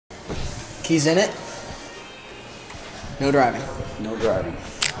keys in it. No driving. No driving.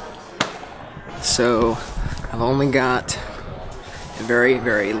 So I've only got a very,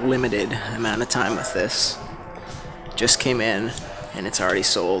 very limited amount of time with this. Just came in and it's already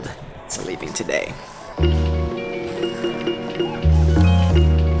sold. It's leaving today. I'll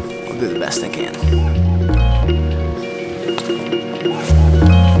do the best I can.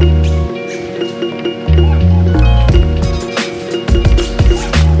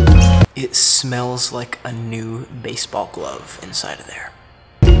 It smells like a new baseball glove inside of there.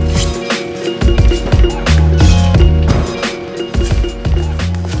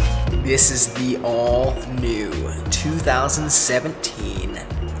 This is the all-new 2017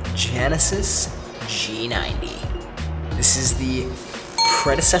 Genesis G90. This is the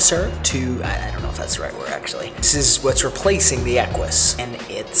predecessor to, I don't know if that's the right word actually. This is what's replacing the Equus, and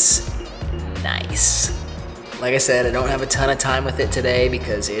it's nice. Like I said, I don't have a ton of time with it today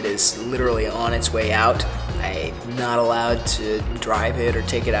because it is literally on its way out. I'm not allowed to drive it or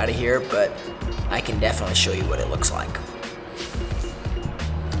take it out of here, but I can definitely show you what it looks like.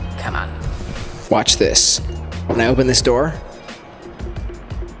 Come on. Watch this. When I open this door,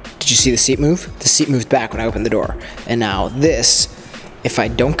 did you see the seat move? The seat moved back when I opened the door. And now this, if I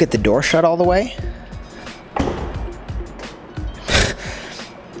don't get the door shut all the way,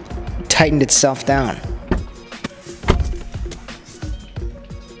 tightened itself down.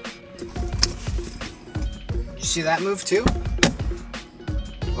 You see that move too?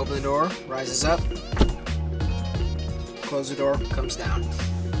 Open the door, rises up, close the door, comes down.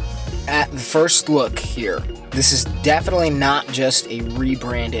 At the first look here, this is definitely not just a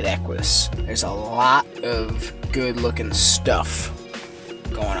rebranded Equus. There's a lot of good looking stuff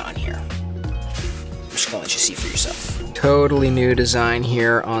going on here. I'm just gonna let you see for yourself. Totally new design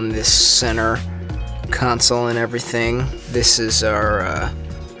here on this center console and everything. This is our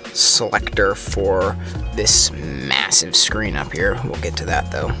selector for this massive screen up here. We'll get to that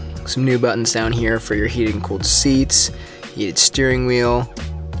though. Some new buttons down here for your heated and cooled seats, heated steering wheel,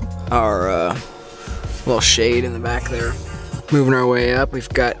 our little shade in the back there. Moving our way up, we've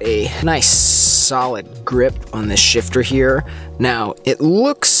got a nice solid grip on this shifter here. Now, it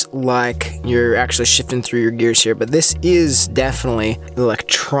looks like you're actually shifting through your gears here, but this is definitely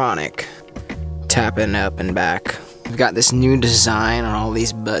electronic tapping up and back. We've got this new design on all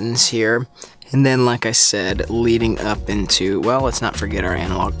these buttons here. And then, like I said, leading up into, well, let's not forget our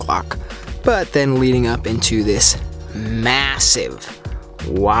analog clock, but then leading up into this massive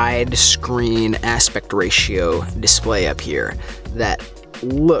wide screen aspect ratio display up here that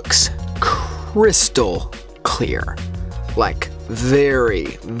looks crystal clear, like very,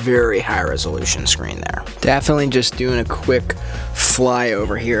 very high resolution screen there. Definitely just doing a quick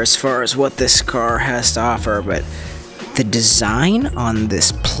flyover here as far as what this car has to offer, but the design on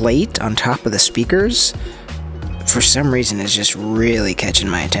this plate on top of the speakers for some reason is just really catching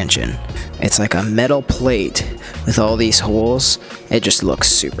my attention. It's like a metal plate with all these holes. It just looks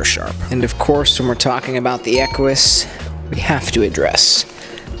super sharp. And of course, when we're talking about the Equus, we have to address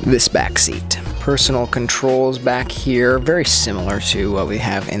this back seat. Personal controls back here, very similar to what we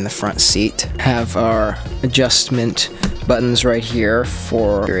have in the front seat. Have our adjustment buttons right here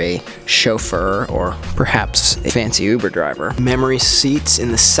for a chauffeur or perhaps a fancy Uber driver. Memory seats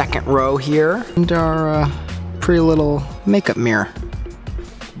in the second row here, and our pretty little makeup mirror.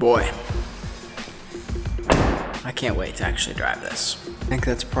 Boy, I can't wait to actually drive this. I think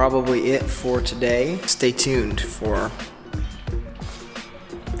that's probably it for today. Stay tuned for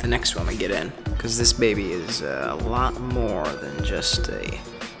the next one we get in, because this baby is a lot more than just a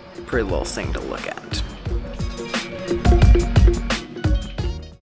pretty little thing to look at.